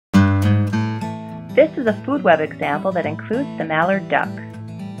This is a food web example that includes the mallard duck.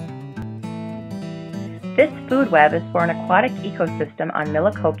 This food web is for an aquatic ecosystem on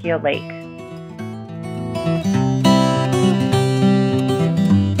Millikokia Lake.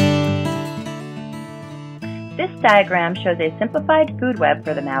 This diagram shows a simplified food web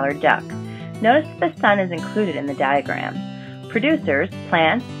for the mallard duck. Notice that the sun is included in the diagram. Producers,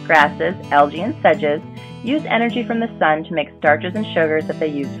 plants, grasses, algae, and sedges use energy from the sun to make starches and sugars that they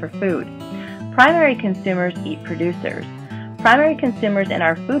use for food. Primary consumers eat producers. Primary consumers in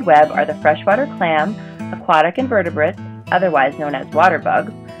our food web are the freshwater clam, aquatic invertebrates, otherwise known as water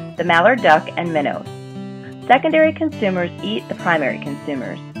bugs, the mallard duck, and minnows. Secondary consumers eat the primary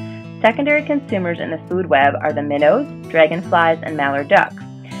consumers. Secondary consumers in the food web are the minnows, dragonflies, and mallard ducks.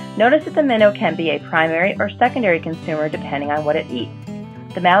 Notice that the minnow can be a primary or secondary consumer depending on what it eats.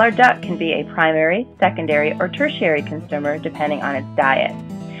 The mallard duck can be a primary, secondary, or tertiary consumer depending on its diet.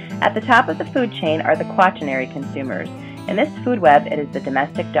 At the top of the food chain are the quaternary consumers. In this food web, it is the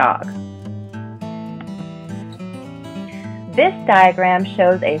domestic dog. This diagram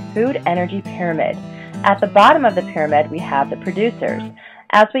shows a food energy pyramid. At the bottom of the pyramid, we have the producers.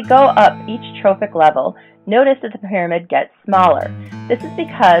 As we go up each trophic level, notice that the pyramid gets smaller. This is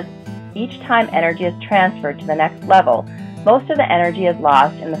because each time energy is transferred to the next level, most of the energy is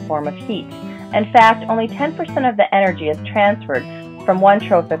lost in the form of heat. In fact, only 10% of the energy is transferred from one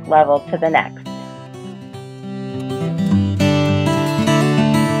trophic level to the next.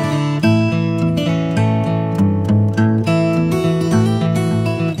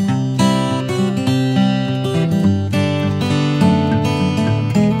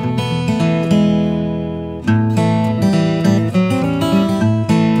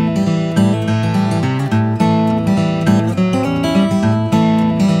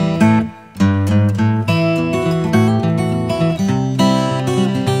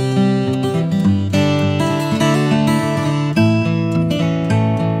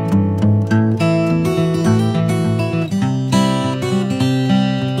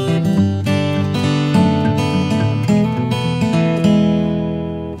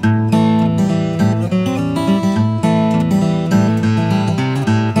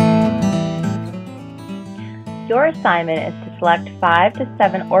 Your assignment is to select 5 to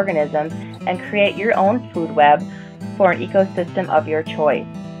 7 organisms and create your own food web for an ecosystem of your choice.